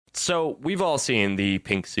So we've all seen the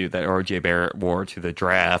pink suit that RJ Barrett wore to the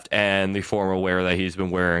draft and the formal wear that he's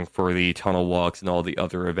been wearing for the tunnel walks and all the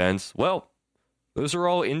other events. Well, those are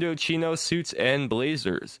all Indochino suits and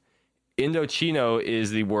blazers. Indochino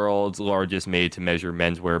is the world's largest made-to-measure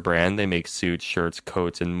menswear brand. They make suits, shirts,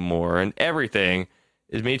 coats, and more, and everything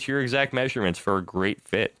is made to your exact measurements for a great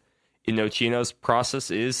fit. Indochino's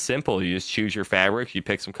process is simple. You just choose your fabrics, you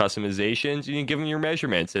pick some customizations, and you give them your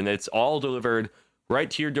measurements, and it's all delivered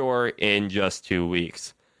right to your door in just 2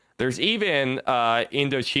 weeks. There's even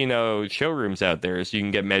Indochino showrooms out there, so you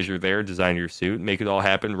can get measured there, design your suit, make it all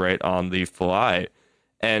happen right on the fly.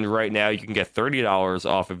 And right now, you can get $30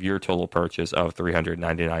 off of your total purchase of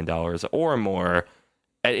 $399 or more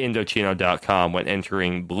at Indochino.com when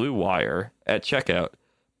entering Blue Wire at checkout.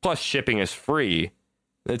 Plus, shipping is free.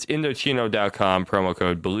 That's Indochino.com, promo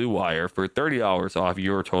code Blue Wire for $30 off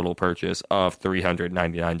your total purchase of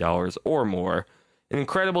 $399 or more. An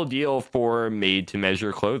incredible deal for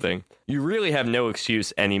made-to-measure clothing. You really have no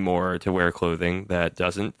excuse anymore to wear clothing that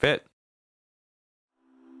doesn't fit.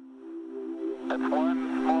 That's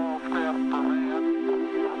one small step for man,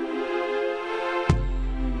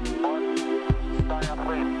 one giant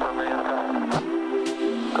leap for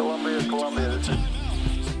mankind. Columbia.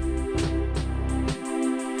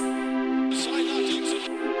 This is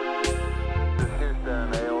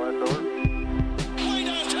Houston, AOS over.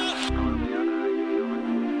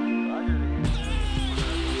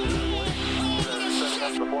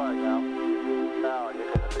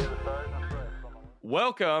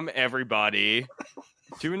 Welcome, everybody,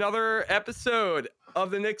 to another episode of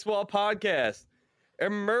the Knicks Wall Podcast.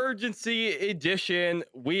 Emergency edition.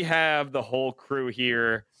 We have the whole crew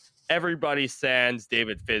here. Everybody sans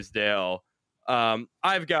David Fizdale.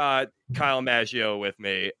 I've got Kyle Maggio with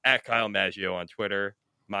me, at Kyle Maggio on Twitter.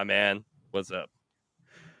 My man, what's up?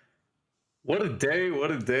 What a day, what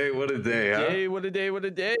a day, what a day, huh? What a day. What a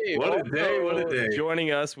day, what a day. Joining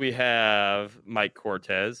us, we have Mike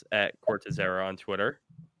Cortez at Cortezera on Twitter.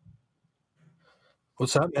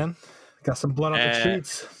 What's up, man? Got some blood on the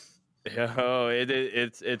streets. Oh,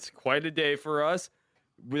 it's quite a day for us.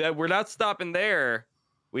 We're not stopping there.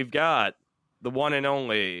 We've got the one and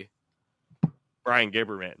only Brian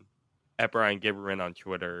Gibberman at Brian Gibberman on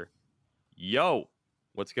Twitter. Yo,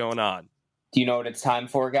 what's going on? Do you know what it's time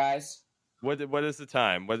for, guys? What is the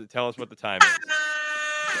time? Tell us what the time is.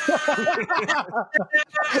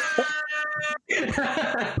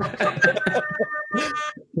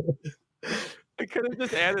 I could have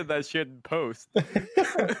just added that shit in post.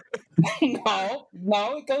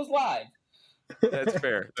 No, it goes live. That's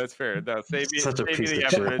fair. No, save me the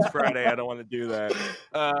effort. It's Friday. I don't want to do that.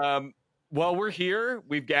 Well, we're here.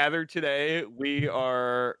 We've gathered today.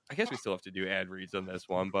 I guess we still have to do ad reads on this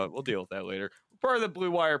one, but we'll deal with that later. We're part of the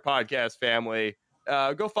Blue Wire podcast family.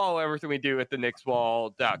 Go follow everything we do at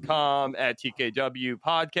theknickswall.com, at TKW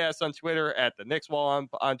Podcast on Twitter, at the Knicks Wall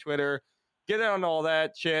on Twitter. Get on all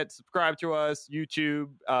that shit. Subscribe to us,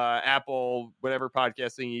 YouTube, Apple, whatever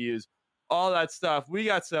podcasting you use, all that stuff. We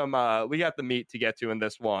got the meat to get to in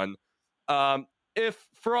this one. If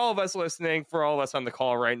for all of us listening, for all of us on the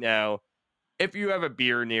call right now, if you have a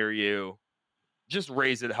beer near you, just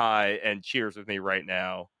raise it high and cheers with me right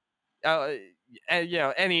now. And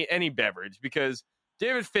any beverage, because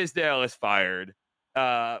David Fizdale is fired.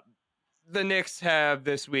 The Knicks have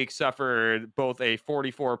this week suffered both a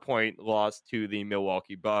 44-point loss to the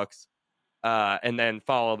Milwaukee Bucks, and then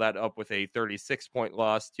follow that up with a 36-point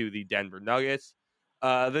loss to the Denver Nuggets.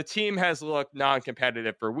 The team has looked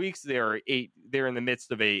non-competitive for weeks. They're in the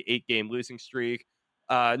midst of a 8-game losing streak.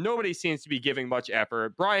 Nobody seems to be giving much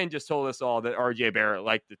effort. Brian just told us all that RJ Barrett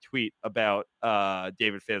liked the tweet about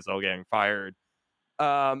David Fizdale getting fired.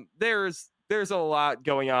 There's a lot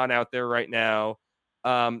going on out there right now.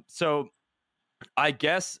 So I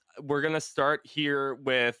guess we're going to start here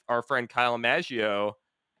with our friend Kyle Maggio.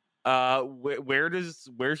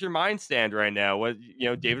 Where's your mind stand right now?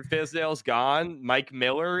 David Fizdale's gone. Mike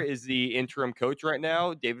Miller is the interim coach right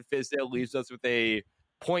now. David Fizdale leaves us with a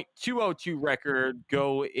 .202 record,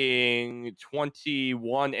 going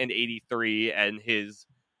 21-83 and his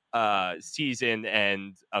season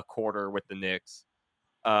and a quarter with the Knicks.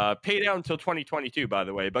 Paid out until 2022, by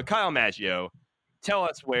the way. But Kyle Maggio, tell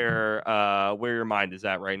us where your mind is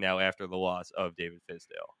at right now after the loss of David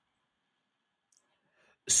Fizdale.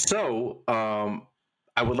 So,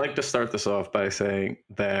 I would like to start this off by saying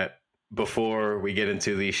that before we get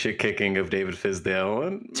into the shit kicking of David Fizdale,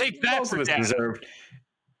 and take that for data.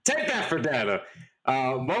 Take that for data.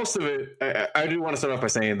 Most of it, I do want to start off by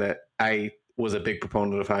saying that I was a big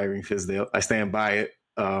proponent of hiring Fizdale. I stand by it.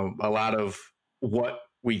 A lot of what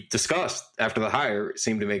we discussed after the hire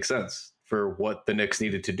seemed to make sense for what the Knicks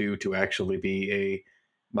needed to do to actually be a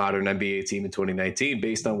modern NBA team in 2019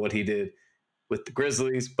 based on what he did with the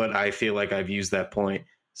Grizzlies. But I feel like I've used that point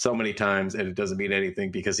so many times and it doesn't mean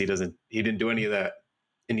anything because he didn't do any of that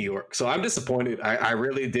in New York. So I'm disappointed. I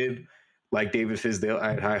really did like David Fizdale.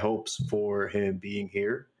 I had high hopes for him being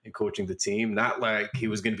here and coaching the team. Not like he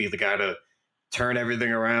was going to be the guy to turn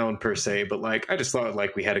everything around per se, but like I just thought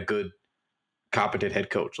like we had a good, competent head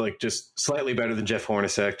coach, like just slightly better than Jeff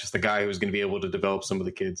Hornacek, just the guy who was going to be able to develop some of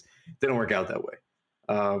the kids. Didn't work out that way.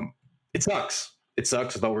 It sucks. It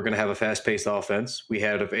sucks. I thought we were going to have a fast-paced offense. We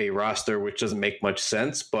had a roster which doesn't make much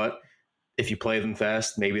sense, but if you play them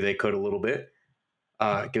fast, maybe they could a little bit.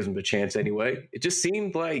 It gives them a chance anyway. It just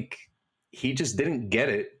seemed like he just didn't get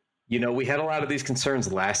it. You know, we had a lot of these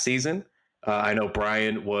concerns last season. I know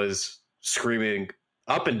Brian was screaming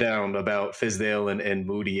up and down about Fizdale and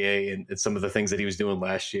Moutier and some of the things that he was doing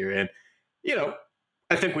last year. And, you know,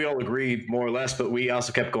 I think we all agreed more or less, but we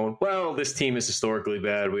also kept going, well, this team is historically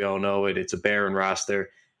bad. We all know it. It's a barren roster.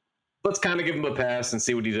 Let's kind of give him a pass and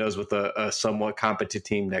see what he does with a somewhat competent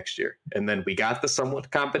team next year. And then we got the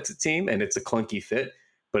somewhat competent team, and it's a clunky fit,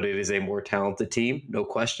 but it is a more talented team, no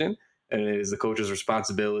question. And it is the coach's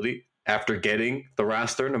responsibility after getting the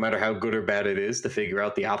roster, no matter how good or bad it is, to figure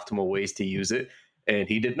out the optimal ways to use it. And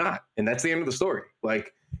he did not. And that's the end of the story.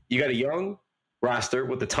 Like, you got a young roster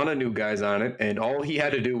with a ton of new guys on it, and all he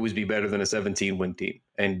had to do was be better than a 17-win team.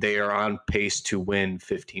 And they are on pace to win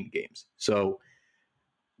 15 games. So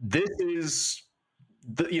this is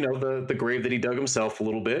the grave that he dug himself a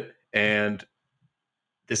little bit, and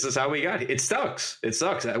this is how we got it. It sucks. It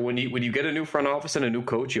sucks. When you get a new front office and a new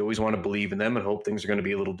coach, you always want to believe in them and hope things are going to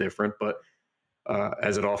be a little different. But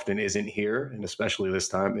as it often isn't here, and especially this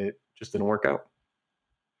time, it just didn't work out.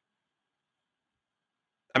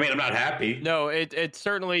 I mean, I'm not happy. No, it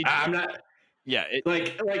certainly. I'm not. Yeah,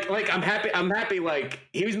 I'm happy. I'm happy. Like,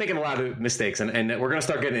 he was making a lot of mistakes, and we're gonna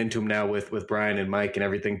start getting into him now with Brian and Mike and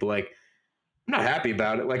everything. But like, I'm not happy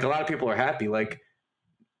about it. Like, a lot of people are happy. Like,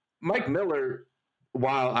 Mike Miller,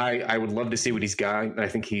 while I would love to see what he's got, and I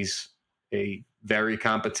think he's a very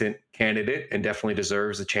competent candidate and definitely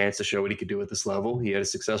deserves a chance to show what he could do at this level. He had a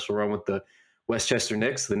successful run with the Westchester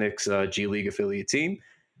Knicks, the Knicks G League affiliate team.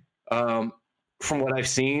 From what I've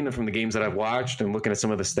seen and from the games that I've watched and looking at some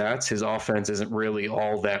of the stats, his offense isn't really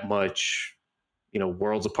all that much,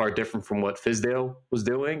 worlds apart different from what Fizdale was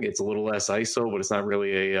doing. It's a little less ISO, but it's not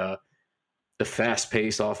really a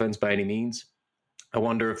fast-paced offense by any means. I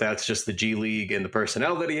wonder if that's just the G League and the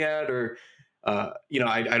personnel that he had, or, I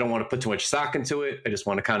don't want to put too much stock into it. I just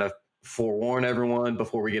want to kind of forewarn everyone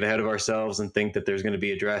before we get ahead of ourselves and think that there's going to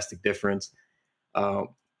be a drastic difference.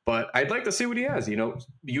 But I'd like to see what he has.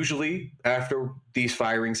 Usually after these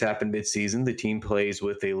firings happen midseason, the team plays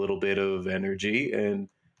with a little bit of energy and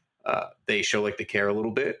they show like they care a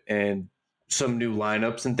little bit, and some new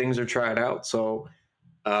lineups and things are tried out. So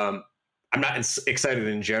I'm not excited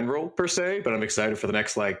in general per se, but I'm excited for the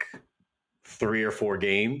next 3 or 4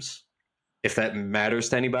 games, if that matters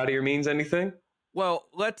to anybody or means anything. Well,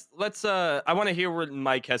 let's. I want to hear what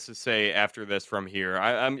Mike has to say after this from here.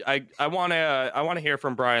 I want to hear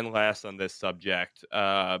from Brian last on this subject.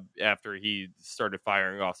 After he started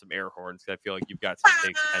firing off some air horns, I feel like you've got some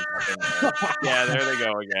things pent up in there. Yeah, there they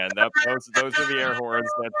go again. Those are the air horns.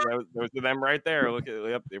 Those are them right there. Look at.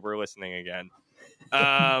 Yep, we're listening again.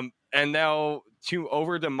 And now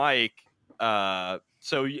over to Mike.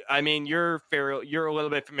 So I mean, you're a little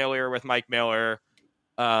bit familiar with Mike Miller.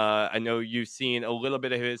 I know you've seen a little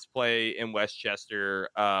bit of his play in Westchester.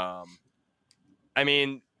 I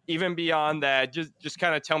mean, even beyond that, just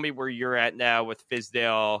kind of tell me where you're at now with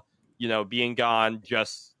Fizdale, being gone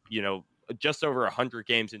just over 100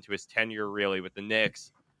 games into his tenure, really, with the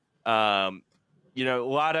Knicks. A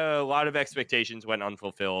lot of expectations went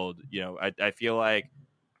unfulfilled. I feel like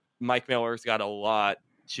Mike Miller's got a lot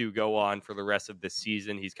to go on for the rest of the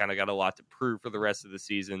season. He's kind of got a lot to prove for the rest of the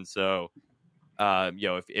season. So,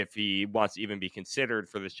 if he wants to even be considered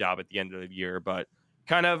for this job at the end of the year, but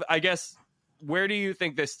kind of, I guess, where do you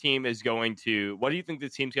think this team is going to, what do you think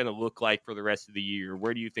this team's going to look like for the rest of the year?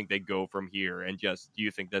 Where do you think they go from here? And just, do you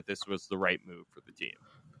think that this was the right move for the team?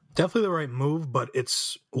 Definitely the right move, but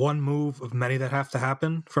it's one move of many that have to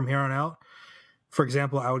happen from here on out. For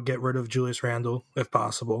example, I would get rid of Julius Randle if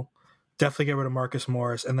possible. Definitely get rid of Marcus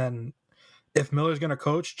Morris. And then if Miller's going to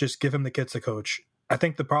coach, just give him the kids to coach. I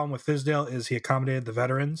think the problem with Fizdale is he accommodated the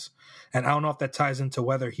veterans, and I don't know if that ties into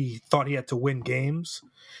whether he thought he had to win games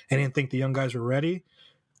and didn't think the young guys were ready,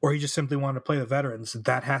 or he just simply wanted to play the veterans.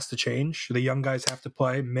 That has to change. The young guys have to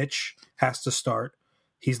play. Mitch has to start.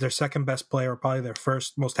 He's their second best player, or probably their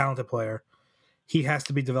first most talented player. He has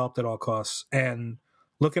to be developed at all costs. And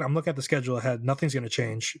I'm looking at the schedule ahead. Nothing's going to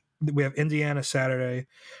change. We have Indiana Saturday,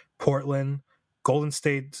 Portland, Golden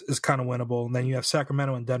State is kind of winnable, and then you have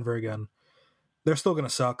Sacramento and Denver again. They're still going to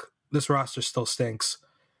suck. This roster still stinks.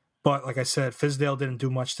 But like I said, Fizdale didn't do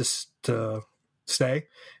much to stay.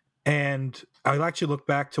 And I actually look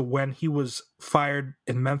back to when he was fired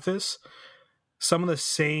in Memphis. Some of the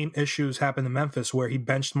same issues happened in Memphis where he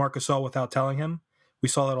benched Marc Gasol without telling him. We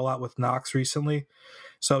saw that a lot with Knox recently.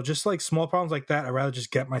 So just like small problems like that, I'd rather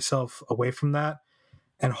just get myself away from that.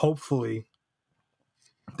 And hopefully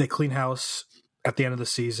they clean house at the end of the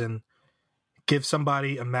season, give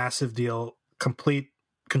somebody a massive deal, complete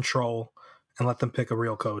control, and let them pick a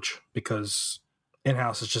real coach, because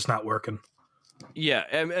in-house is just not working. Yeah,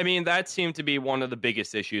 I mean, that seemed to be one of the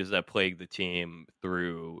biggest issues that plagued the team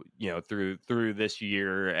through this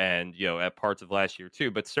year, and at parts of last year too.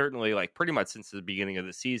 But certainly, like, pretty much since the beginning of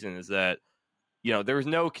the season, is that there was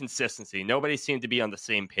no consistency. Nobody seemed to be on the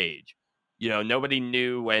same page. Nobody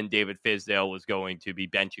knew when David Fizdale was going to be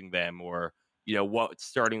benching them, or what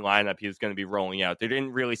starting lineup he was going to be rolling out. There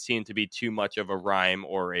didn't really seem to be too much of a rhyme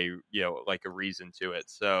or a like a reason to it.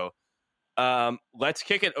 So let's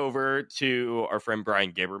kick it over to our friend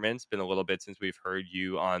Brian Gibberman. It's been a little bit since we've heard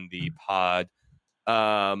you on the pod.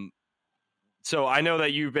 So I know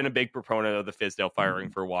that you've been a big proponent of the Fizdale firing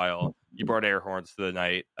for a while. You brought air horns to the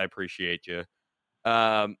night. I appreciate you.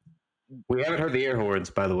 We haven't heard the air horns,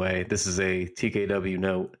 by the way. This is a TKW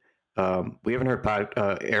note. We haven't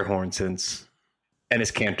heard air horns since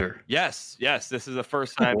Enes Kanter. Yes. This is the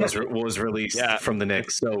first time was released from the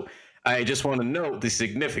Knicks. So I just want to note the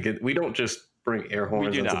significant. We don't just bring air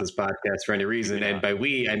horns into this podcast for any reason. And by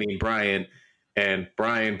we, I mean Brian. And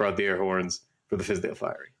Brian brought the air horns for the Fizdale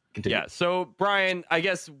firing. Continue. Yeah. So Brian, I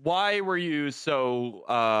guess, why were you so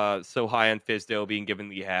high on Fizdale being given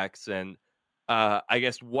the axe? And I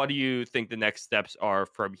guess, what do you think the next steps are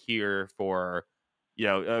from here for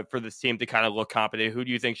this team to kind of look competent? Who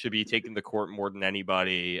do you think should be taking the court more than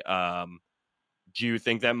anybody? Do you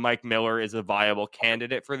think that Mike Miller is a viable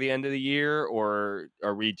candidate for the end of the year, or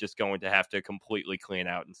are we just going to have to completely clean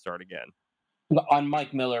out and start again? On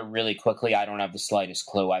Mike Miller, really quickly, I don't have the slightest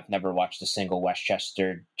clue. I've never watched a single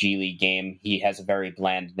Westchester G League game. He has a very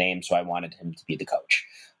bland name, so I wanted him to be the coach.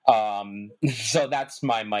 So that's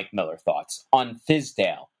my Mike Miller thoughts. On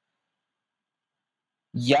Fizdale,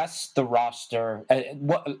 yes, the roster,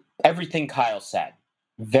 everything Kyle said,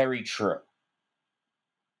 very true.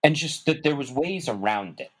 And just that there was ways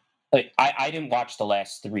around it. Like, I didn't watch the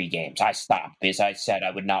last 3 games. I stopped because I said I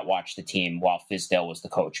would not watch the team while Fizdale was the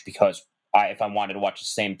coach, because if I wanted to watch the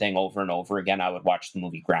same thing over and over again, I would watch the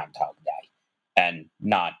movie Groundhog Day and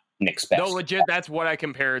not Knicks best. No, legit, that's what I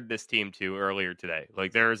compared this team to earlier today.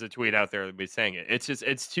 Like, there is a tweet out there that was saying it.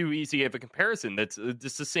 It's too easy of a comparison. That's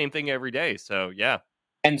just the same thing every day. So yeah.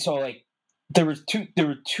 And so, like, there were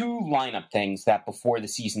two lineup things that before the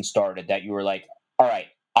season started that you were like, all right,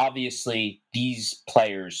 obviously these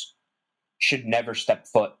players should never step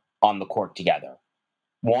foot on the court together.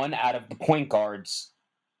 One, out of the point guards,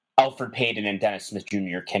 Alfred Payton and Dennis Smith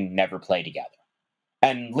Jr. can never play together.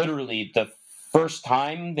 And literally the first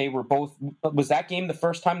time they were both, was that game the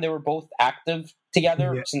first time they were both active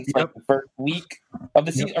together since like the first week of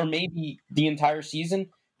the season, or maybe the entire season?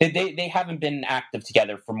 They haven't been active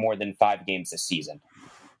together for more than 5 games this season.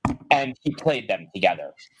 And he played them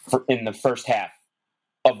together in the first half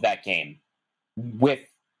of that game with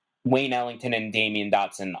Wayne Ellington and Damian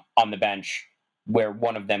Dotson on the bench, where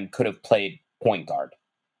one of them could have played point guard,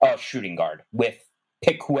 shooting guard,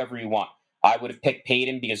 pick whoever you want. I would have picked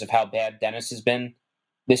Payton because of how bad Dennis has been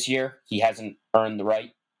this year. He hasn't earned the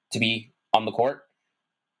right to be on the court.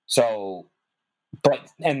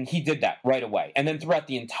 And he did that right away. And then throughout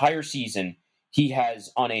the entire season, he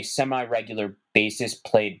has, on a semi-regular basis,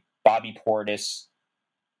 played Bobby Portis,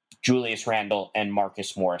 Julius Randle, and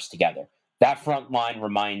Marcus Morris together. That front line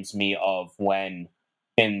reminds me of when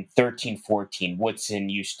in 13-14, Woodson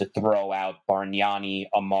used to throw out Bargnani,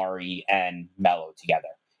 Amari, and Melo together.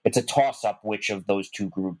 It's a toss-up which of those two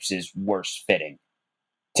groups is worse fitting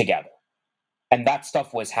together. And that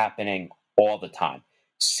stuff was happening all the time.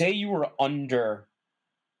 Say you were under,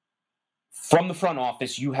 from the front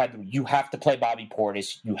office, you have to play Bobby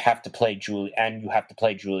Portis, you have to play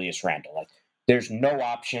Julius Randle. Like, there's no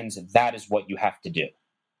options. That is what you have to do.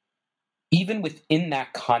 Even within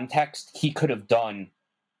that context, he could have done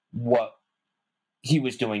what he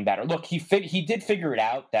was doing better. Look, he did figure it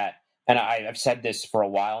out that, and I've said this for a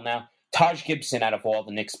while now, Taj Gibson, out of all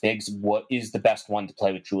the Knicks bigs, is the best one to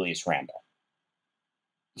play with Julius Randle.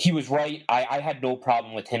 he was right. I had no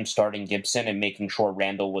problem with him starting Gibson and making sure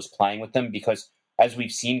Randall was playing with them because, as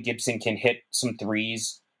we've seen, Gibson can hit some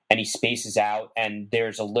threes and he spaces out, and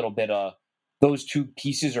there's a little bit of those two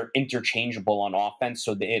pieces are interchangeable on offense,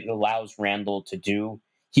 so that it allows Randall to do.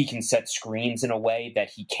 He can set screens in a way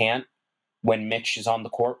that he can't when Mitch is on the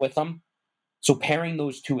court with him. So pairing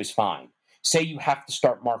those two is fine. Say you have to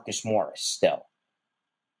start Marcus Morris still.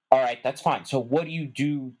 All right, that's fine. So what do you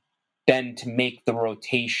do then to make the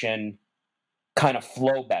rotation kind of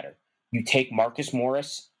flow better? You take Marcus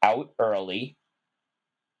Morris out early.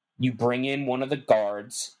 You bring in one of the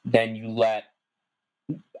guards. Then you let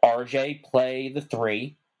RJ play the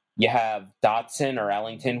 3. You have Dotson or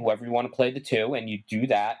Ellington, whoever you want to play the 2, and you do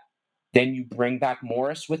that. Then you bring back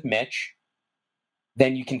Morris with Mitch.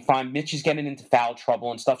 Then you can find Mitch is getting into foul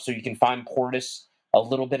trouble and stuff, so you can find Portis a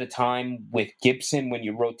little bit of time with Gibson when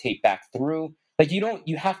you rotate back through. Like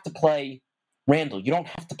you have to play Randall. You don't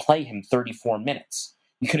have to play him 34 minutes.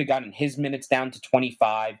 You could have gotten his minutes down to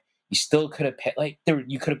 25. You still could have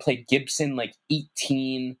you could have played Gibson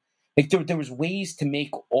 18. There was ways to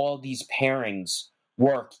make all these pairings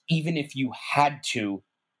work, even if you had to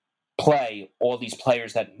play all these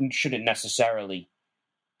players that shouldn't necessarily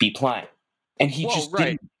be playing. And he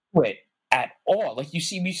didn't do it at all. Like we've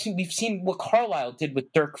seen what Carlisle did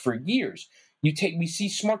with Dirk for years. We see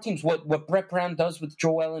smart teams. What Brett Brown does with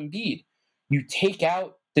Joel Embiid. You take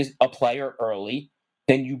out a player early,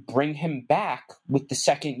 then you bring him back with the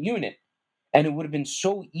second unit, and it would have been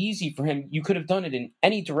so easy for him. You could have done it in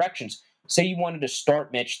any directions. Say you wanted to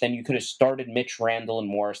start Mitch, then you could have started Mitch, Randall, and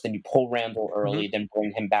Morris. Then you pull Randall early, then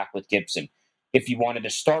bring him back with Gibson. If you wanted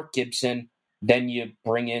to start Gibson, then you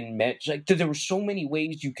bring in Mitch. There were so many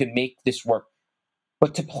ways you could make this work.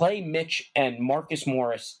 But to play Mitch and Marcus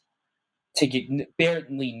Morris to get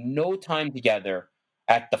barely no time together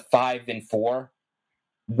at the 5 and 4,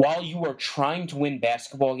 while you are trying to win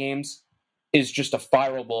basketball games, is just a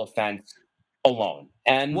fireable offense alone.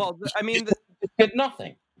 And did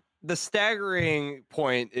nothing. The staggering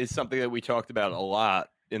point is something that we talked about a lot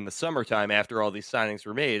in the summertime after all these signings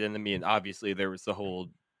were made. And I mean, obviously there was the whole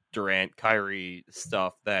Durant, Kyrie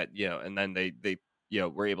stuff that, and then they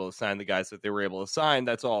were able to sign the guys that they were able to sign.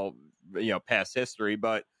 That's all, past history.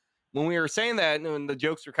 But when we were saying that, and the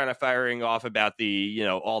jokes were kind of firing off about the,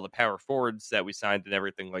 all the power forwards that we signed and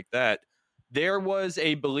everything like that, there was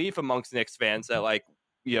a belief amongst Knicks fans that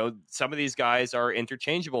some of these guys are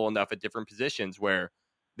interchangeable enough at different positions where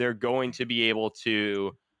they're going to be able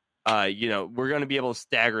to, we're going to be able to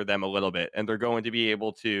stagger them a little bit, and they're going to be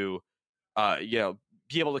able to,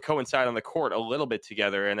 be able to coincide on the court a little bit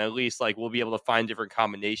together, and at least we'll be able to find different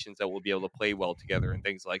combinations that we'll be able to play well together and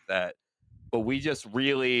things like that. But we just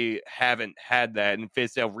really haven't had that, and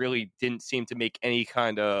Fizdale really didn't seem to make any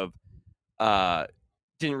kind of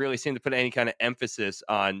didn't really seem to put any kind of emphasis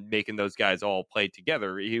on making those guys all play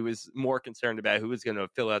together. He was more concerned about who was going to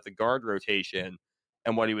fill out the guard rotation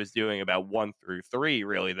and what he was doing about 1 through 3,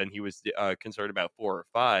 really, than he was concerned about 4 or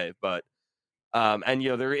 5. But and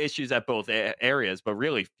there are issues at both areas, but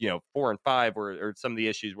really 4 and 5 are some of the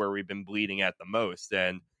issues where we've been bleeding at the most.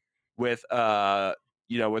 And with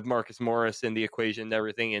with Marcus Morris in the equation and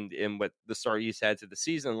everything, and what the start he's had to the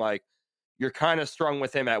season, you're kind of strung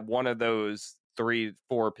with him at one of those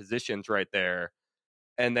 3-4 positions right there,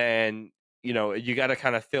 and then you got to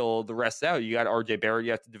kind of fill the rest out. You got RJ Barrett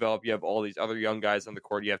you have to develop. You have all these other young guys on the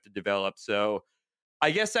court you have to develop. So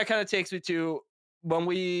I guess that kind of takes me to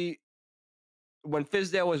when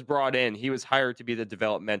Fizdale was brought in, he was hired to be the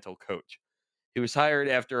developmental coach. He was hired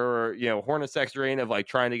after Hornacek's reign of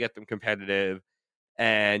trying to get them competitive.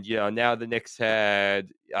 And, now the Knicks had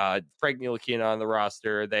Frank Ntilikina on the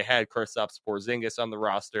roster. They had Kristaps Porzingis on the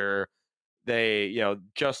roster. They,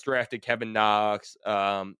 just drafted Kevin Knox.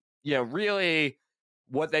 Really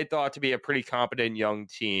what they thought to be a pretty competent young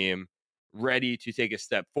team, ready to take a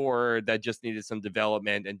step forward that just needed some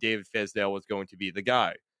development. And David Fizdale was going to be the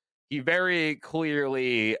guy. He very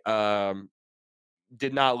clearly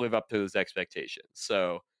did not live up to those expectations.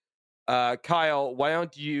 So, Kyle, why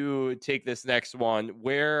don't you take this next one?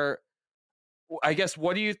 What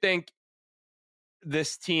do you think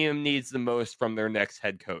this team needs the most from their next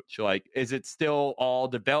head coach? Is it still all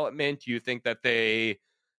development? Do you think that they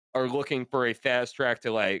are looking for a fast track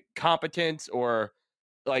to competence, or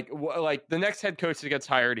the next head coach that gets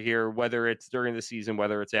hired here, whether it's during the season,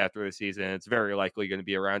 whether it's after the season, it's very likely going to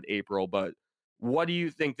be around April. But what do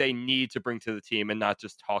you think they need to bring to the team and not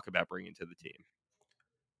just talk about bringing to the team?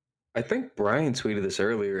 I think Brian tweeted this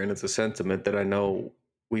earlier, and it's a sentiment that I know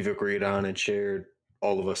we've agreed on and shared,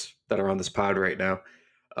 all of us that are on this pod right now.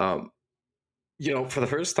 For the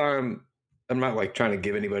first time, I'm not like trying to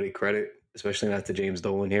give anybody credit, especially not to James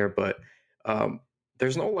Dolan here, but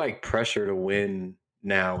there's no like pressure to win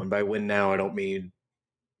now. And by win now, I don't mean,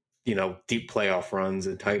 deep playoff runs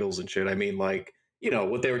and titles and shit. I mean, like,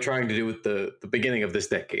 what they were trying to do with the beginning of this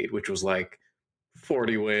decade, which was like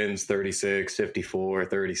 40 wins, 36, 54,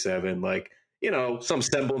 37, like, some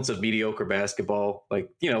semblance of mediocre basketball, like,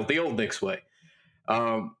 the old Knicks way.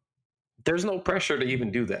 There's no pressure to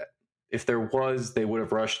even do that. If there was, they would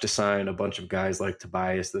have rushed to sign a bunch of guys like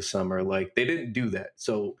Tobias this summer. Like, they didn't do that.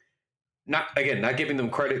 So, not giving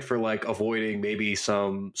them credit for like avoiding maybe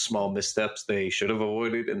some small missteps they should have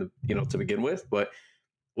avoided to begin with. But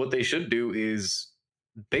what they should do is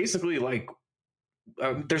basically like,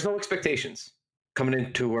 there's no expectations coming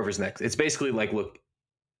into whoever's next. It's basically like, look,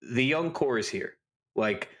 the young core is here.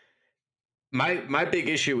 Like, my big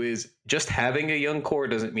issue is just having a young core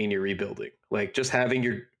doesn't mean you're rebuilding. Like, just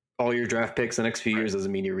having all your draft picks the next few years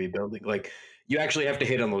doesn't mean you're rebuilding. Like, you actually have to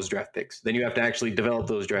hit on those draft picks. Then you have to actually develop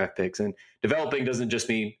those draft picks. And developing doesn't just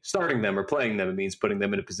mean starting them or playing them. It means putting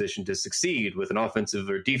them in a position to succeed with an offensive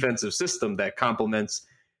or defensive system that complements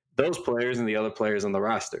those players and the other players on the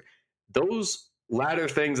roster. Those latter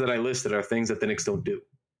things that I listed are things that the Knicks don't do.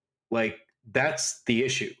 Like, that's the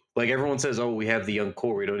issue. Like, everyone says, oh, we have the young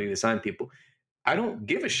core, we don't need to sign people. I don't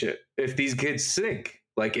give a shit if these kids sink.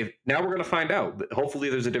 Like, if now we're going to find out. Hopefully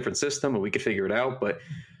there's a different system and we could figure it out. But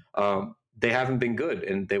they haven't been good,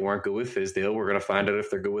 and they weren't good with Fizdale. We're going to find out if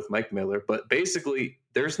they're good with Mike Miller. But basically,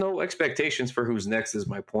 there's no expectations for who's next is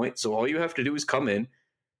my point. So all you have to do is come in.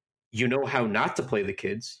 You know how not to play the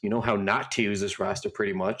kids. You know how not to use this roster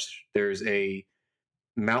pretty much. There's a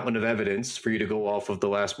mountain of evidence for you to go off of the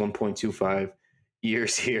last 1.25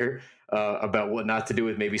 years here about what not to do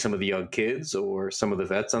with maybe some of the young kids or some of the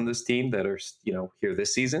vets on this team that are, here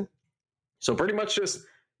this season. So pretty much just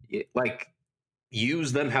like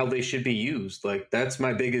use them how they should be used. Like, that's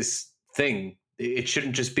my biggest thing. It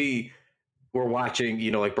shouldn't just be we're watching,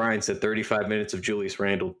 like Brian said, 35 minutes of Julius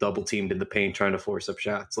Randle double teamed in the paint trying to force up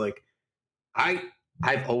shots. Like, I've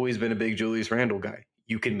always been a big Julius Randle guy.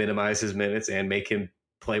 You can minimize his minutes and make him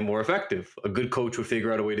play more effective. A good coach would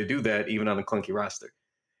figure out a way to do that, even on a clunky roster.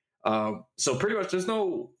 So pretty much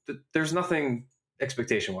there's nothing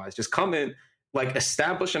expectation wise. Just come in, like,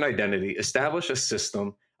 establish an identity, establish a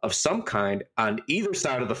system of some kind on either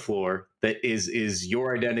side of the floor that is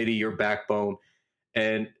your identity, your backbone,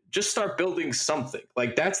 and just start building something.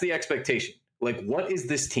 Like, that's the expectation. Like, what is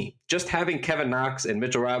this team? Just having Kevin Knox and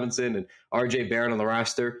Mitchell Robinson and RJ Barrett on the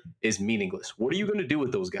roster is meaningless. What are you going to do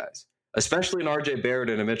with those guys? Especially an RJ Barrett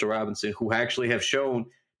and a Mitchell Robinson who actually have shown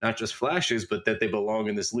not just flashes, but that they belong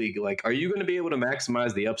in this league. Like, are you going to be able to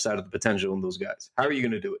maximize the upside of the potential in those guys? How are you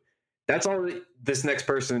going to do it? That's all this next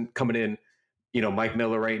person coming in, Mike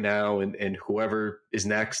Miller right now and whoever is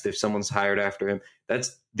next, if someone's hired after him,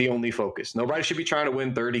 that's the only focus. Nobody should be trying to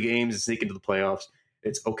win 30 games and sneak into the playoffs.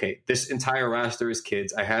 It's okay. This entire roster is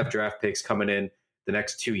kids. I have draft picks coming in the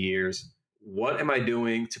next 2 years. What am I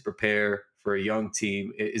doing to prepare for a young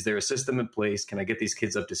team? Is there a system in place? Can I get these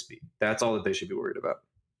kids up to speed? That's all that they should be worried about.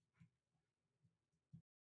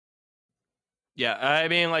 Yeah, I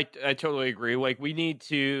mean, like, I totally agree. Like, we need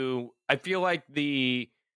to. I feel like the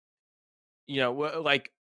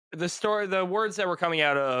words that were coming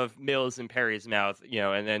out of Mills and Perry's mouth,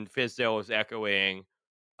 and then Fizdale was echoing,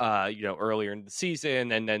 earlier in the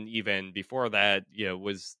season, and then even before that,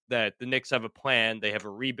 was that the Knicks have a plan, they have a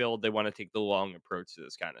rebuild, they want to take the long approach to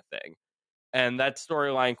this kind of thing. And that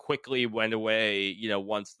storyline quickly went away,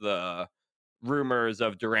 once the rumors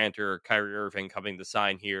of Durant or Kyrie Irving coming to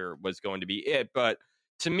sign here was going to be it. But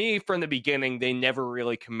to me, from the beginning, they never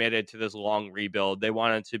really committed to this long rebuild. They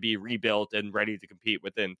wanted to be rebuilt and ready to compete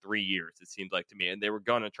within 3 years, it seemed like to me. And they were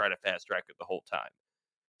going to try to fast track it the whole time.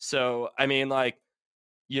 So, I mean, like,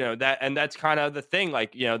 that's kind of the thing.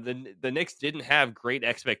 Like, the Knicks didn't have great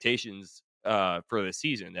expectations for the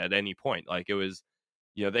season at any point. Like, it was,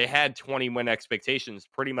 they had 20 win expectations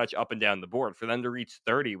pretty much up and down the board. For them to reach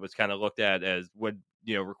 30 was kind of looked at as would,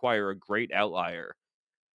 require a great outlier.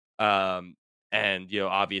 And,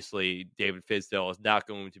 obviously David Fizdale is not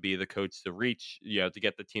going to be the coach to reach, to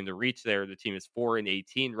get the team to reach there. The team is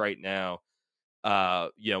 4-18 right now.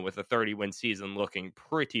 With a 30-win season looking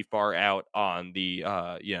pretty far out on the,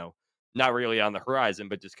 not really on the horizon,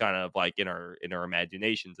 but just kind of like in our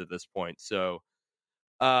imaginations at this point. So,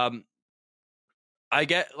 I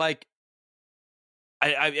get like,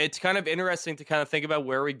 it's kind of interesting to kind of think about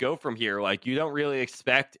where we go from here. Like, you don't really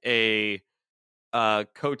expect a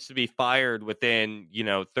coach to be fired within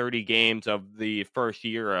 30 games of the first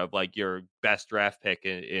year of like your best draft pick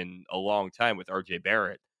in a long time with RJ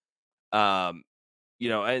Barrett.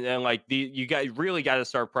 and like you guys really got to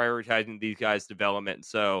start prioritizing these guys' development.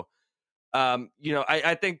 So,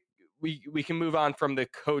 I think we can move on from the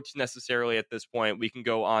coach necessarily at this point. We can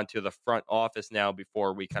go on to the front office now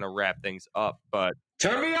before we kind of wrap things up. But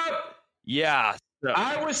turn me up. Yeah. So,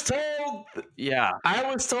 I was told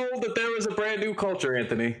that there was a brand new culture,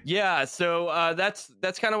 Anthony. Yeah, so that's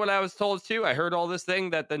kind of what I was told too. I heard all this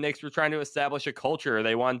thing that the Knicks were trying to establish a culture.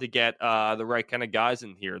 They wanted to get the right kind of guys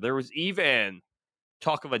in here. There was even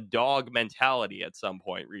talk of a dog mentality at some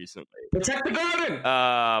point recently. Protect the garden.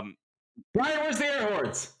 Brian, where's the air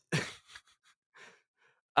horns?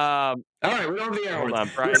 All right, we don't have the air horns. Hold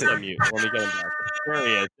on, Brian's on mute. Let me get him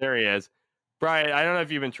back. There he is. Brian, I don't know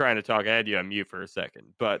if you've been trying to talk. I had you on mute for a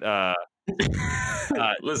second, but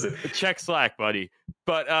listen, check Slack, buddy.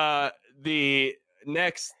 But the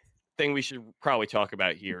next thing we should probably talk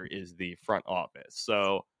about here is the front office.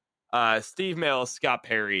 So Steve Mills, Scott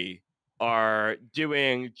Perry are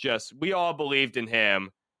doing we all believed in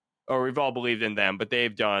him, or we've all believed in them, but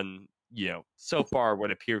they've done, so far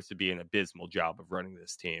what appears to be an abysmal job of running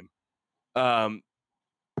this team.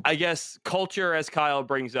 I guess culture, as Kyle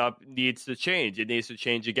brings up, needs to change. It needs to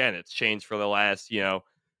change again. It's changed for the last,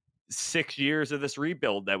 6 years of this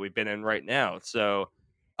rebuild that we've been in right now. So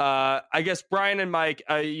I guess Brian and Mike,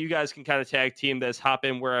 you guys can kind of tag team this, hop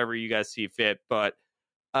in wherever you guys see fit. But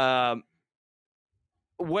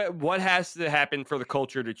what has to happen for the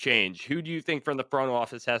culture to change? Who do you think from the front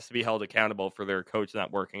office has to be held accountable for their coach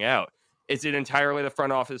not working out? Is it entirely the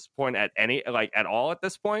front office point at all at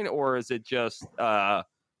this point? Or is it just, are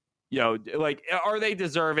they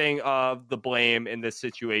deserving of the blame in this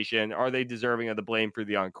situation? Are they deserving of the blame for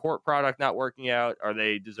the on-court product not working out? Are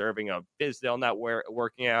they deserving of Fizdale not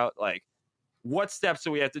working out? Like, what steps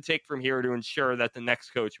do we have to take from here to ensure that the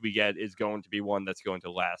next coach we get is going to be one that's going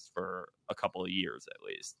to last for a couple of years at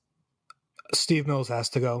least? Steve Mills has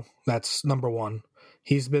to go. That's number one.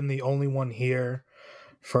 He's been the only one here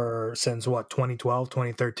since 2012,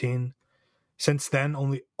 2013. Since then,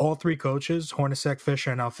 only all three coaches, Hornacek,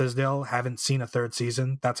 Fisher, and now Fizdale, haven't seen a third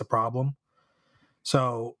season. That's a problem.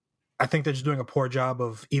 So I think they're just doing a poor job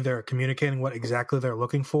of either communicating what exactly they're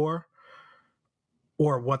looking for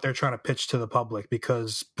or what they're trying to pitch to the public.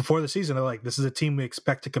 Because before the season, they're like, this is a team we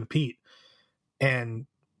expect to compete. And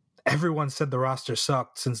everyone said the roster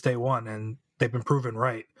sucked since day one, and they've been proven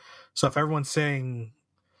right. So if everyone's saying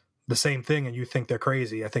the same thing and you think they're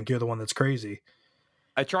crazy, I think you're the one that's crazy.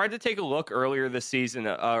 I tried to take a look earlier this season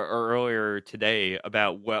or earlier today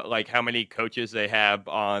about how many coaches they have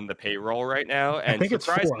on the payroll right now, and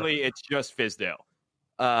surprisingly, it's just Fizdale.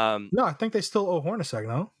 No, I think they still owe Hornacek.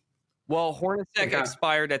 No, well, Hornacek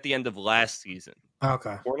expired at the end of last season.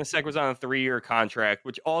 Okay, Hornacek was on a 3-year contract,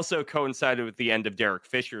 which also coincided with the end of Derek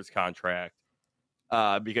Fisher's contract,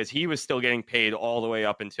 because he was still getting paid all the way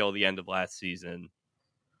up until the end of last season.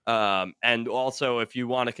 And also, if you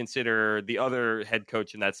want to consider the other head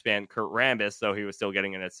coach in that span, Kurt Rambis, though he was still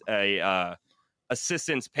getting an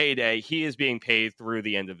assistant's payday, he is being paid through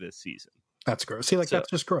the end of this season. That's gross. See, that's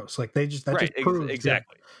just gross. Like just proves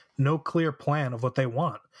exactly no clear plan of what they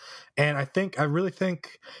want. And I really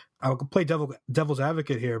think I'll play devil's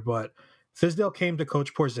advocate here, but Fizdale came to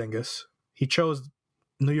coach Porzingis. He chose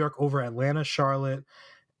New York over Atlanta, Charlotte,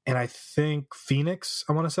 and I think Phoenix,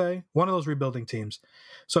 I want to say. One of those rebuilding teams.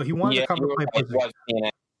 So he wanted to come to play Porzingis.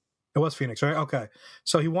 It was Phoenix, right? Okay.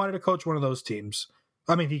 So he wanted to coach one of those teams.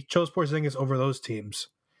 I mean, he chose Porzingis over those teams.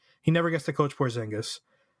 He never gets to coach Porzingis.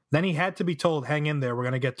 Then he had to be told, hang in there, we're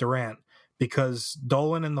going to get Durant, because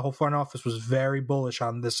Dolan and the whole front office was very bullish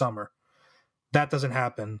on this summer. That doesn't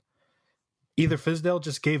happen. Either Fizdale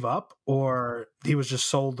just gave up or he was just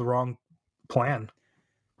sold the wrong plan.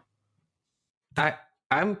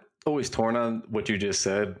 I'm always torn on what you just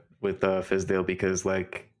said with Fizdale, because,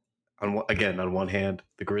 on one hand,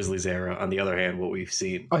 the Grizzlies era, on the other hand, what we've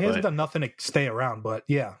seen. Oh, he hasn't done nothing to stay around, but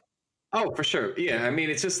yeah. Oh, for sure. Yeah, I mean,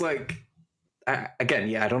 it's just I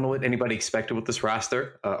don't know what anybody expected with this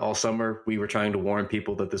roster. All summer, we were trying to warn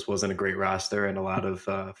people that this wasn't a great roster, and a lot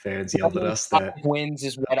of fans yelled at us that wins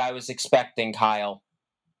is what I was expecting, Kyle.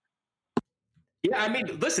 Yeah, I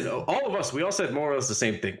mean, listen, all of us, we all said more or less the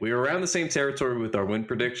same thing. We were around the same territory with our win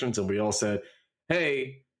predictions, and we all said,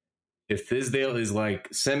 hey, if Fizdale is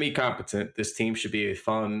semi-competent, this team should be a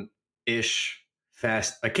fun-ish,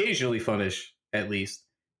 fast, occasionally fun-ish, at least,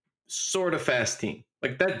 sort of fast team.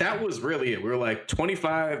 That was really it. We were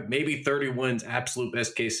 25, maybe 30 wins, absolute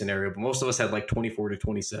best case scenario, but most of us had 24 to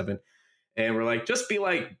 27. And we're just be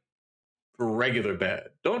regular bad.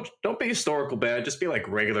 Don't be historical bad. Just be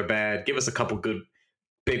regular bad. Give us a couple good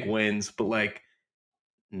big wins, but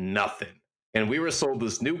nothing. And we were sold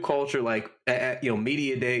this new culture, like at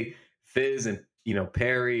media day, Fizz and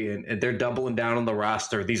Perry, and they're doubling down on the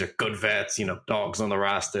roster. These are good vets, dogs on the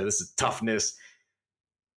roster. This is toughness.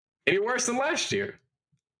 And you're worse than last year.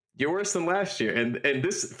 And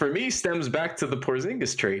this, for me, stems back to the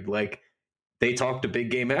Porzingis trade. Like, they talked a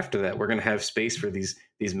big game after that. We're going to have space for these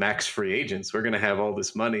max free agents. We're going to have all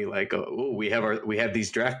this money. Like, we have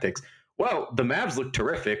these draft picks. Well, the Mavs look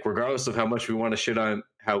terrific, regardless of how much we want to shit on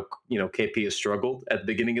how KP has struggled at the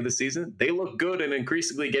beginning of the season. They look good and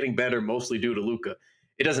increasingly getting better, mostly due to Luka.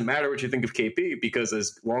 It doesn't matter what you think of KP, because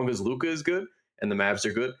as long as Luka is good and the Mavs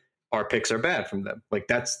are good, our picks are bad from them. Like,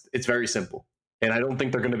 it's very simple. And I don't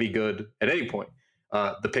think they're going to be good at any point,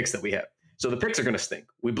 the picks that we have. So the picks are going to stink.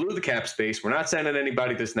 We blew the cap space. We're not signing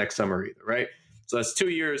anybody this next summer either, right? So that's 2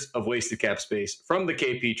 years of wasted cap space from the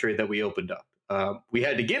KP trade that we opened up. We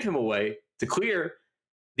had to give him away to clear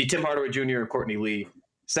the Tim Hardaway Jr. and Courtney Lee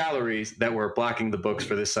salaries that were blocking the books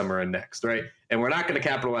for this summer and next, right? And we're not going to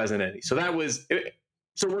capitalize on any. So that was it.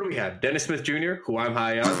 So what do we have? Dennis Smith Jr., who I'm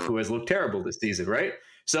high on, who has looked terrible this season, right?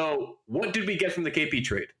 So what did we get from the KP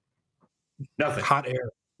trade? Nothing. Hot air.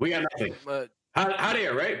 We got nothing. Hot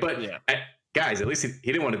air, right? But guys, at least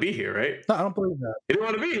he didn't want to be here, right? No, I don't believe that. He didn't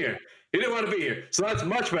want to be here. So that's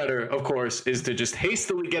much better, of course, is to just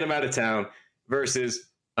hastily get him out of town versus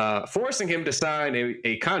forcing him to sign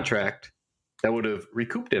a contract that would have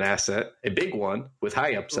recouped an asset, a big one with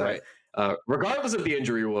high upside, regardless of the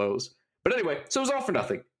injury woes. But anyway, so it was all for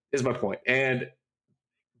nothing, is my point. And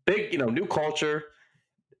big, new culture,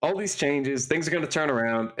 all these changes, things are going to turn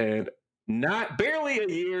around, and barely a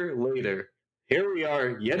year later, here we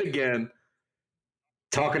are yet again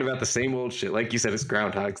talking about the same old shit. Like you said, it's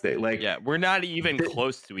Groundhog's Day. Like, we're not even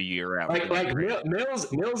close to a year out.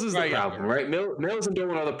 Mills is the problem, right? Mills and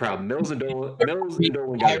Dolan are the problem. Mills and Dolan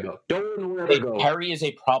gotta go. Dolan will never go. Perry is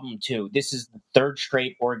a problem too. This is the third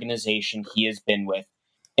straight organization he has been with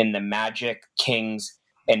in the Magic, Kings,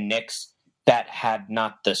 and Knicks that had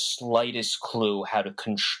not the slightest clue how to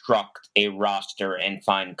construct a roster and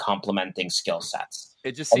find complementing skill sets.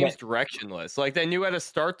 It just seems directionless. Like, they knew how to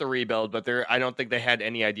start the rebuild, but I don't think they had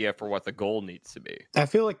any idea for what the goal needs to be. I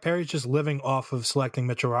feel like Perry's just living off of selecting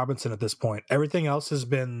Mitchell Robinson at this point. Everything else has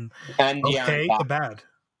been okay to bad.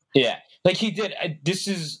 Yeah. Like, he did. This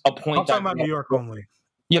is a point. I'm talking about New York only.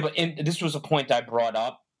 Yeah, but this was a point I brought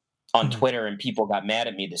up on Twitter, and people got mad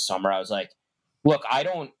at me this summer. I was like, look,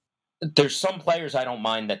 there's some players I don't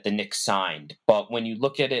mind that the Knicks signed, but when you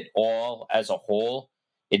look at it all as a whole,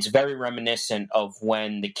 it's very reminiscent of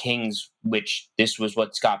when the Kings, which this was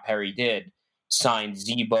what Scott Perry did, signed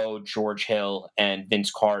Zebo, George Hill, and Vince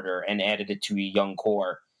Carter and added it to a young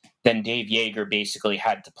core. Then Dave Yeager basically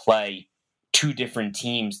had to play two different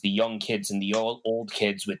teams, the young kids and the old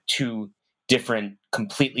kids, with two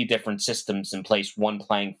completely different systems in place, one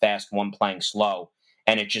playing fast, one playing slow.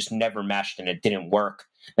 And it just never meshed, and it didn't work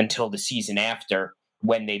until the season after,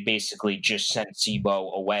 when they basically just sent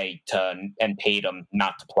Zebo away and paid him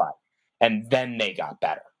not to play. And then they got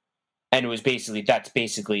better. And that's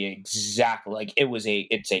basically exactly like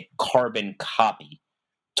it's a carbon copy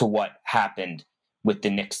to what happened with the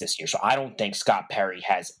Knicks this year. So I don't think Scott Perry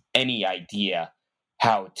has any idea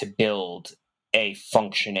how to build a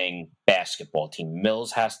functioning basketball team.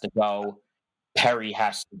 Mills has to go. Perry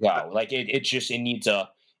has to go. Like,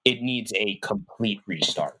 it needs a complete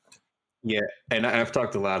restart. Yeah, and I've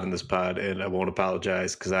talked a lot in this pod, and I won't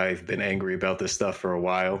apologize because I've been angry about this stuff for a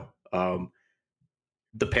while.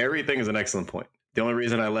 The Perry thing is an excellent point. The only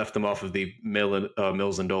reason I left them off of the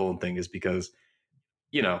Mills and Dolan thing is because,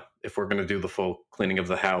 if we're going to do the full cleaning of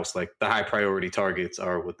the house, like, the high priority targets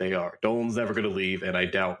are what they are. Dolan's never going to leave, and I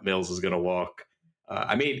doubt Mills is going to walk.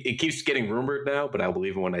 It keeps getting rumored now, but I'll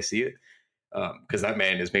believe it when I see it, because that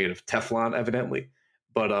man is made of Teflon, evidently.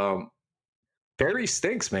 But Perry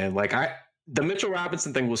stinks, man. Like, the Mitchell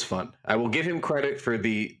Robinson thing was fun. I will give him credit for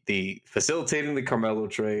the facilitating the Carmelo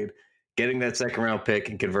trade, getting that second round pick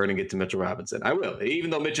and converting it to Mitchell Robinson. I will, even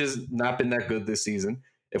though Mitch has not been that good this season.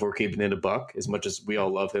 If we're keeping it a buck, as much as we all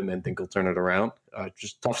love him and think he'll turn it around,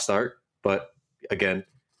 just tough start. But again,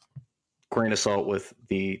 grain of salt with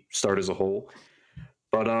the start as a whole.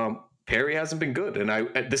 But Perry hasn't been good,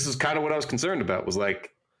 and this is kind of what I was concerned about. Was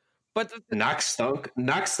like, but Knox stunk,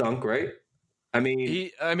 right? I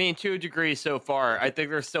mean, to a degree so far. I think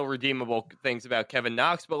there's still redeemable things about Kevin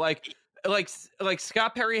Knox, but like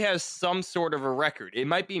Scott Perry has some sort of a record. It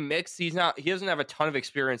might be mixed. He doesn't have a ton of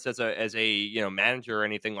experience as a manager or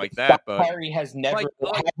anything like that. Scott But Perry has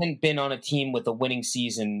hasn't been on a team with a winning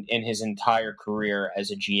season in his entire career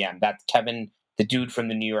as a GM. That's Kevin, the dude from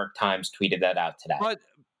the New York Times, tweeted that out today.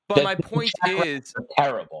 But my point is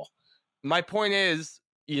terrible. my point is,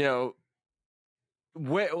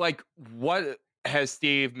 what has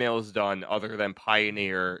Steve Mills done other than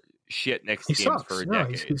pioneer shit Knicks He teams sucks. for a No,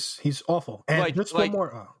 decade? he's awful. And just one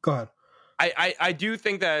more. Oh, go ahead. I do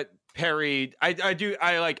think that Perry.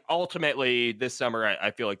 I ultimately this summer.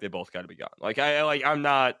 I feel like they both got to be gone. I'm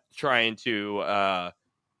not trying to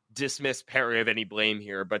dismiss Perry of any blame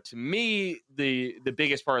here, but to me, the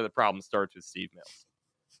biggest part of the problem starts with Steve Mills.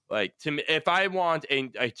 To me, if I want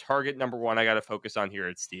a target number one, I got to focus on here,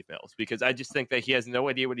 it's Steve Mills, because I just think that he has no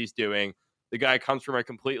idea what he's doing. The guy comes from a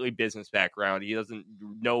completely business background. He doesn't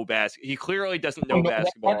know He clearly doesn't know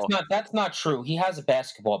basketball. That's not true. He has a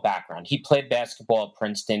basketball background. He played basketball at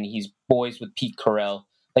Princeton. He's boys with Pete Carell.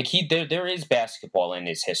 There is basketball in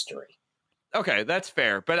his history. Okay, that's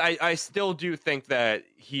fair. But I still do think that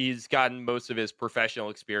he's gotten most of his professional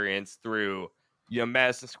experience through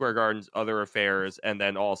Madison Square Garden's other affairs, and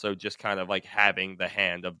then also just kind of having the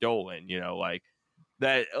hand of Dolan,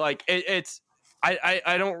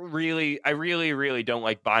 I don't really, I really don't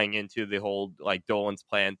like buying into the whole Dolan's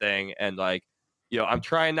plan thing. And I'm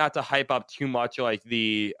trying not to hype up too much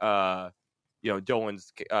the,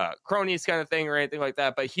 Dolan's cronies kind of thing or anything like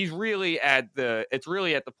that. But he's really it's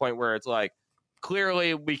really at the point where it's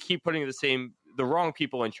clearly we keep putting the wrong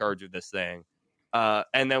people in charge of this thing.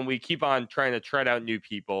 And then we keep on trying to tread out new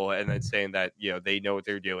people and then saying that, they know what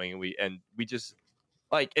they're doing. And we just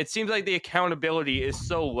it seems like the accountability is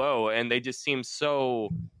so low and they just seem so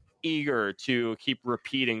eager to keep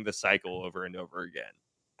repeating the cycle over and over again.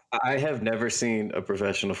 I have never seen a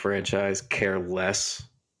professional franchise care less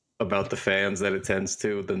about the fans that it tends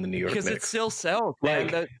to than the New York Knicks. Because it still sells.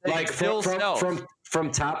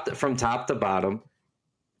 From top to bottom,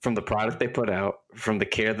 from the product they put out, from the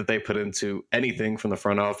care that they put into anything from the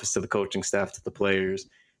front office to the coaching staff to the players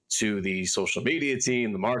to the social media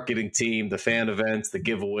team, the marketing team, the fan events, the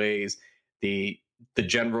giveaways, the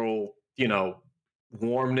general,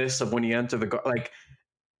 warmness of when you enter the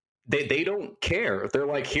they don't care.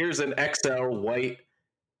 They're here's an XL white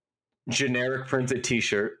generic printed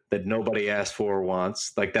t-shirt that nobody asked for or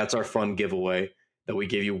wants. That's our fun giveaway that we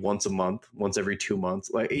give you once a month, once every 2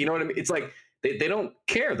 months. You know what I mean? It's they don't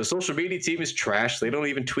care. The social media team is trash. They don't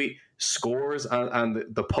even tweet scores on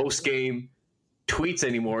the post game tweets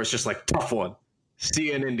anymore. It's just tough one. See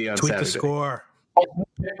you in Indy on Tweet Saturday. The score.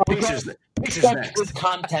 Pacers next.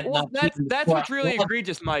 Content. Well, that's what's really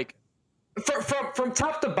egregious, Mike. From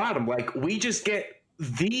top to bottom, we just get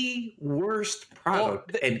the worst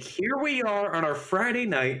product, and here we are on our Friday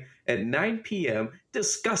night at 9 p.m.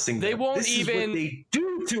 discussing. They won't this even. Is what they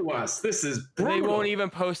do to us. This is brutal. They won't even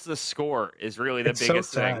post the score. Is really the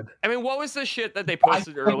biggest so thing. I mean, what was the shit that they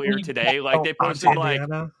posted earlier today? They posted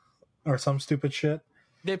Indiana or some stupid shit.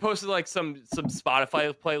 They posted some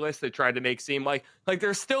Spotify playlist they tried to make seem like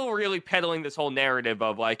they're still really peddling this whole narrative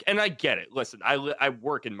of and I get it. Listen, I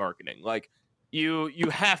work in marketing. You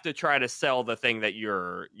have to try to sell the thing that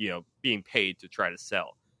you're being paid to try to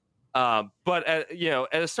sell. But at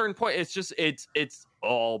a certain point, it's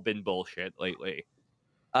all been bullshit lately.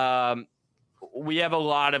 We have a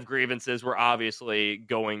lot of grievances we're obviously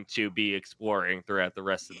going to be exploring throughout the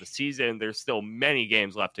rest of the season. There's still many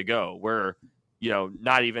games left to go. We're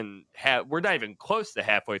not even close to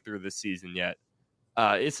halfway through the season yet.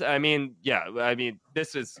 This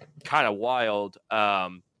is kind of wild.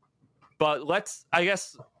 But let's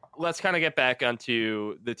kind of get back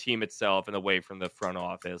onto the team itself and away from the front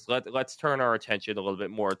office. Let's turn our attention a little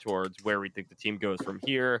bit more towards where we think the team goes from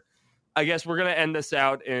here. I guess we're going to end this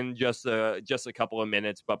out in just a couple of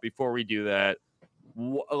minutes. But before we do that,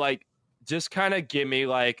 just kind of give me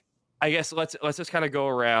I guess let's just kind of go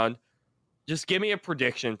around. Just give me a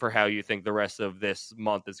prediction for how you think the rest of this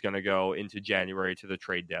month is going to go into January to the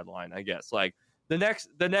trade deadline. I guess the next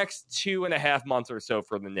 2.5 months or so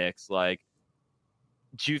for the Knicks.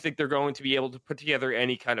 Do you think they're going to be able to put together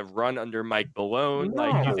any kind of run under Mike Malone?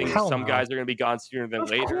 No, do you think some guys are going to be gone sooner than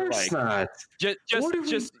later? Of course not. What are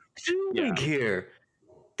we doing here?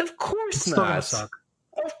 Of course not.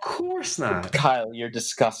 Of course not. Kyle, your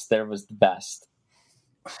disgust there was the best.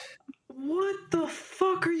 What the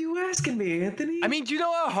fuck are you asking me, Anthony? I mean, do you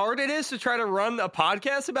know how hard it is to try to run a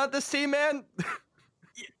podcast about this team, man?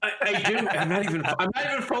 I do. I'm not even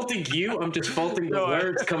faulting you. I'm just faulting the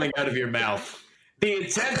words coming out of your mouth. The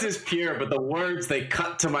intent is pure, but the words, they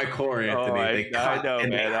cut to my core, Anthony. I know,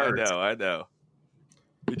 man. I know.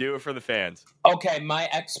 We do it for the fans. Okay, my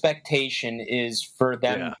expectation is for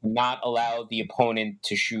them to not allow the opponent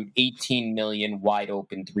to shoot 18 million wide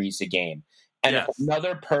open threes a game. And if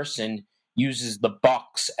another person uses the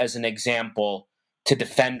Bucks as an example to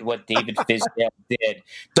defend what David Fizdale did.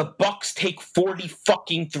 The Bucks take 40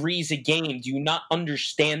 fucking threes a game. Do you not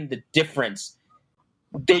understand the difference?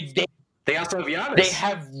 They also have Giannis. They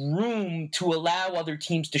have room to allow other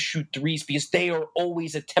teams to shoot threes because they are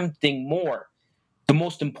always attempting more. The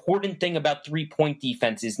most important thing about three-point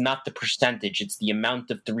defense is not the percentage. It's the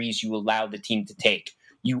amount of threes you allow the team to take.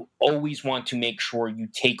 You always want to make sure you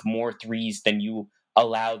take more threes than you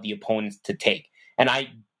allow the opponents to take. And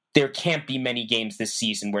there can't be many games this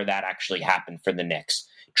season where that actually happened for the Knicks.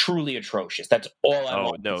 Truly atrocious. That's all I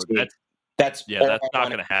want to see. That's not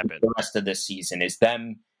going to happen. The rest of this season is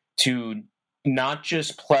them to not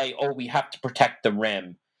just play, we have to protect the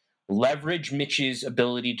rim. Leverage Mitch's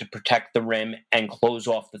ability to protect the rim and close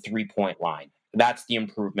off the three-point line. That's the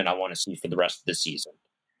improvement I want to see for the rest of the season.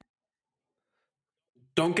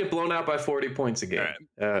 Don't get blown out by 40 points a game.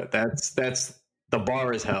 Right. That's the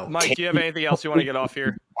bar is hell. Mike, do you have anything else you want to get off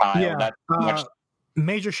here?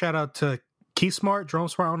 Major shout out to Keith Smart, Jerome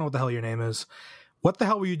Smart. I don't know what the hell your name is. What the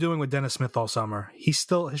hell were you doing with Dennis Smith all summer? His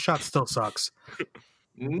shot still sucks.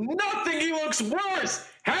 Nothing. He looks worse.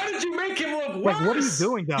 How did you make him look worse? What are you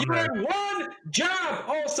doing down there? You had one job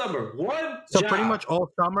all summer. So pretty much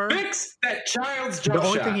all summer. Fix that child's jump shot. The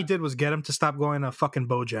only thing he did was get him to stop going to fucking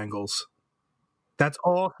Bojangles. That's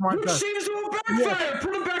all Smart does. Seems to have backfired.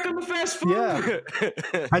 Put him back on the fast food.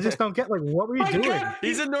 Yeah. I just don't get, what were you doing? God.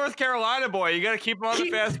 He's a North Carolina boy. You got to keep him on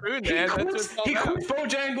the fast food, man. He quit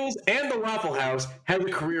Bojangles and the Waffle House, had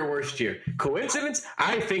the career worst year. Coincidence?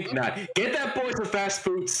 I think not. Get that boy some fast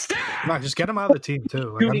food. Stop! No, just get him out of the team,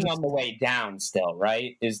 too. Shooting on the way down still,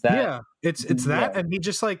 right? Is that? Yeah, it's that, and he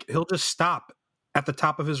just, he'll just stop at the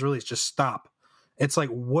top of his release. Just stop. It's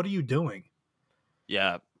what are you doing?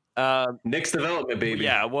 Yeah. Knicks development, baby.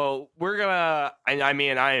 Yeah, well, we're gonna. I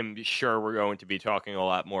mean, I am sure we're going to be talking a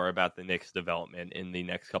lot more about the Knicks development in the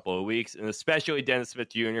next couple of weeks, and especially Dennis Smith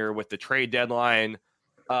Jr. with the trade deadline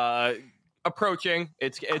approaching.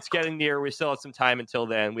 It's getting near. We still have some time until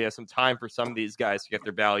then. We have some time for some of these guys to get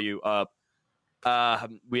their value up.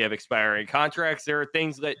 We have expiring contracts. There are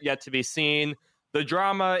things that yet to be seen. The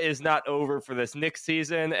drama is not over for this Knicks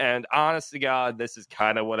season, and honest to God, this is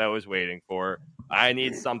kind of what I was waiting for. I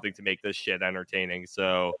need something to make this shit entertaining,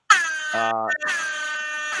 so...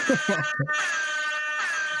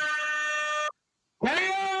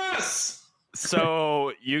 Yes!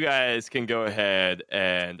 So you guys can go ahead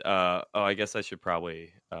and... I guess I should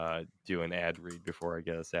probably do an ad read before I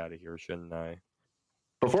get us out of here, shouldn't I?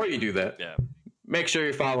 Before you do that, yeah. Make sure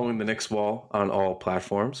you're following the Knicks Wall on all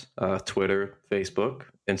platforms, Twitter, Facebook,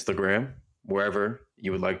 Instagram, wherever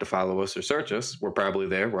you would like to follow us or search us. We're probably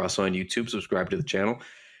there. We're also on YouTube. Subscribe to the channel.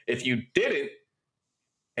 If you didn't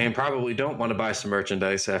and probably don't want to buy some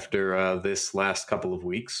merchandise after this last couple of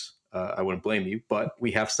weeks, I wouldn't blame you, but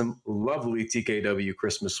we have some lovely TKW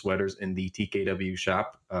Christmas sweaters in the TKW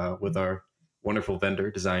shop with our wonderful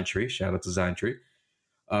vendor, Design Tree. Shout out to Design Tree.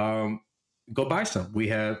 Go buy some. We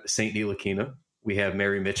have St. Neil Aquina. We have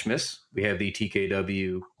Merry Mitchmas. We have the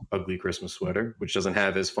TKW Ugly Christmas Sweater, which doesn't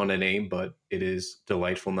have as fun a name, but it is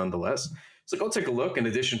delightful nonetheless. So go take a look. In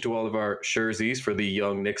addition to all of our jerseys for the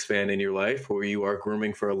young Knicks fan in your life, who you are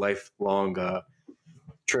grooming for a lifelong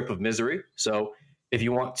trip of misery. So if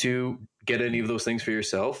you want to get any of those things for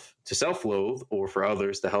yourself to self-loathe, or for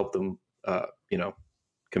others to help them,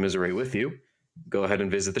 commiserate with you, go ahead and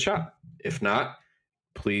visit the shop. If not,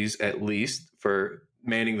 please, at least for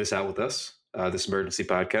manning this out with us, this emergency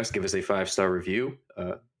podcast, give us a 5-star review.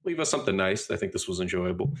 Leave us something nice. I think this was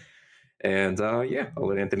enjoyable. And I'll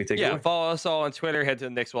let Anthony take it away. Follow us all on Twitter, head to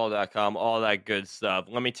knickswall.com, all that good stuff.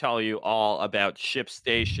 Let me tell you all about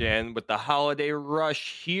ShipStation. With the holiday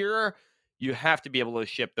rush here, you have to be able to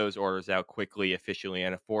ship those orders out quickly, efficiently,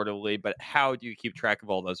 and affordably. But how do you keep track of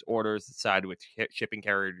all those orders, decide which shipping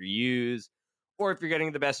carrier to use, or if you're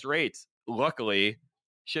getting the best rates? Luckily,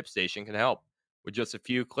 ShipStation can help. With just a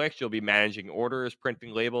few clicks, you'll be managing orders,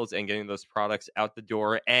 printing labels, and getting those products out the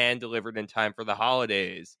door and delivered in time for the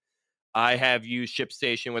holidays. I have used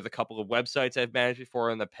ShipStation with a couple of websites I've managed before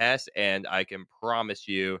in the past, and I can promise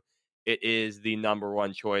you it is the number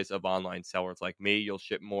one choice of online sellers like me. You'll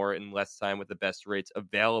ship more in less time with the best rates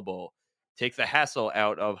available. Take the hassle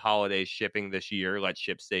out of holiday shipping this year. Let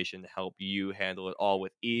ShipStation help you handle it all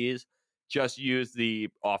with ease. Just use the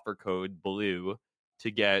offer code BLUE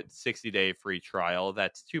to get 60-day free trial.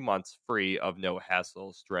 That's 2 months free of no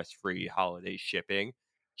hassle, stress-free holiday shipping.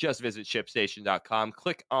 Just visit ShipStation.com,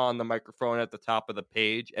 click on the microphone at the top of the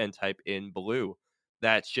page, and type in BLUE.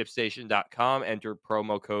 That's ShipStation.com, enter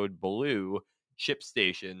promo code BLUE,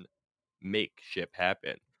 ShipStation, make ship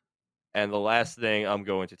happen. And the last thing I'm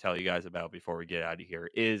going to tell you guys about before we get out of here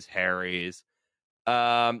is Harry's.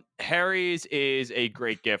 Harry's is a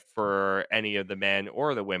great gift for any of the men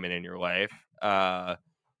or the women in your life. A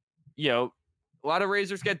lot of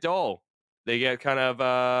razors get dull. They get kind of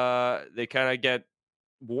get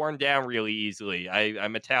worn down really easily.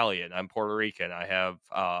 I'm Italian. I'm Puerto Rican. I have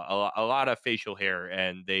a lot of facial hair,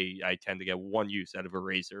 and I tend to get one use out of a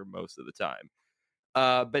razor most of the time.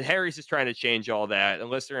 But Harry's is trying to change all that, and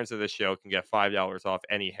listeners of this show can get $5 off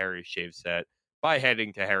any Harry's shave set by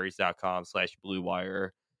heading to harrys.com/bluewire.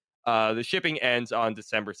 The shipping ends on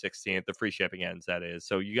December 16th. The free shipping ends, that is.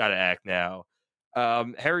 So you got to act now.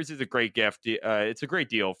 Harry's is a great gift. It's a great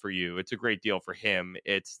deal for you. It's a great deal for him.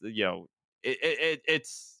 It's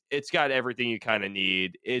it's got everything you kind of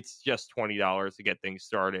need. It's just $20 to get things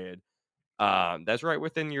started. That's right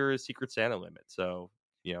within your Secret Santa limit. So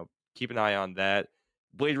keep an eye on that.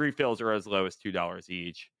 Blade refills are as low as $2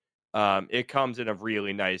 each. It comes in a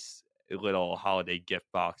really nice little holiday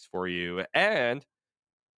gift box for you, and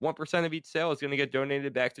 1% of each sale is going to get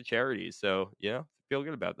donated back to charities. So feel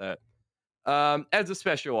good about that. As a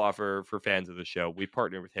special offer for fans of the show, we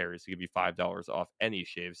partnered with Harry's to give you $5 off any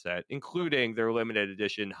shave set, including their limited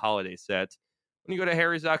edition holiday set, when you go to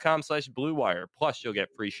harrys.com/bluewire. Plus, you'll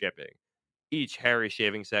get free shipping. Each Harry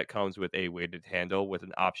shaving set comes with a weighted handle with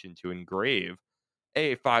an option to engrave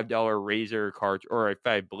a $5 razor cartridge or a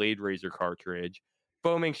 5-blade razor cartridge,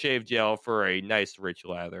 foaming shave gel for a nice rich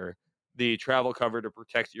lather, the travel cover to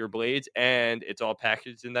protect your blades, and it's all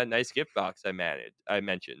packaged in that nice gift box I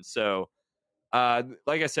mentioned. So,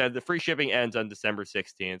 like I said, the free shipping ends on December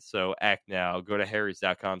 16th. So act now. Go to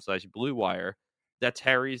harrys.com/bluewire. That's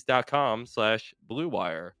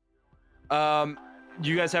harrys.com/bluewire. Do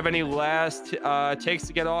you guys have any last takes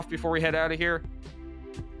to get off before we head out of here?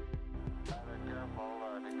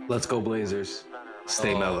 Let's go Blazers.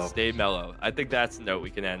 Stay mellow. Stay mellow. I think that's the note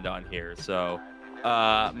we can end on here. So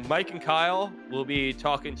Mike and Kyle will be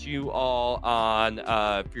talking to you all on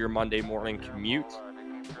for your Monday morning commute.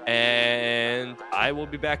 And I will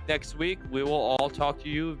be back next week. We will all talk to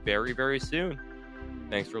you very, very soon.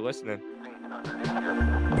 Thanks for listening.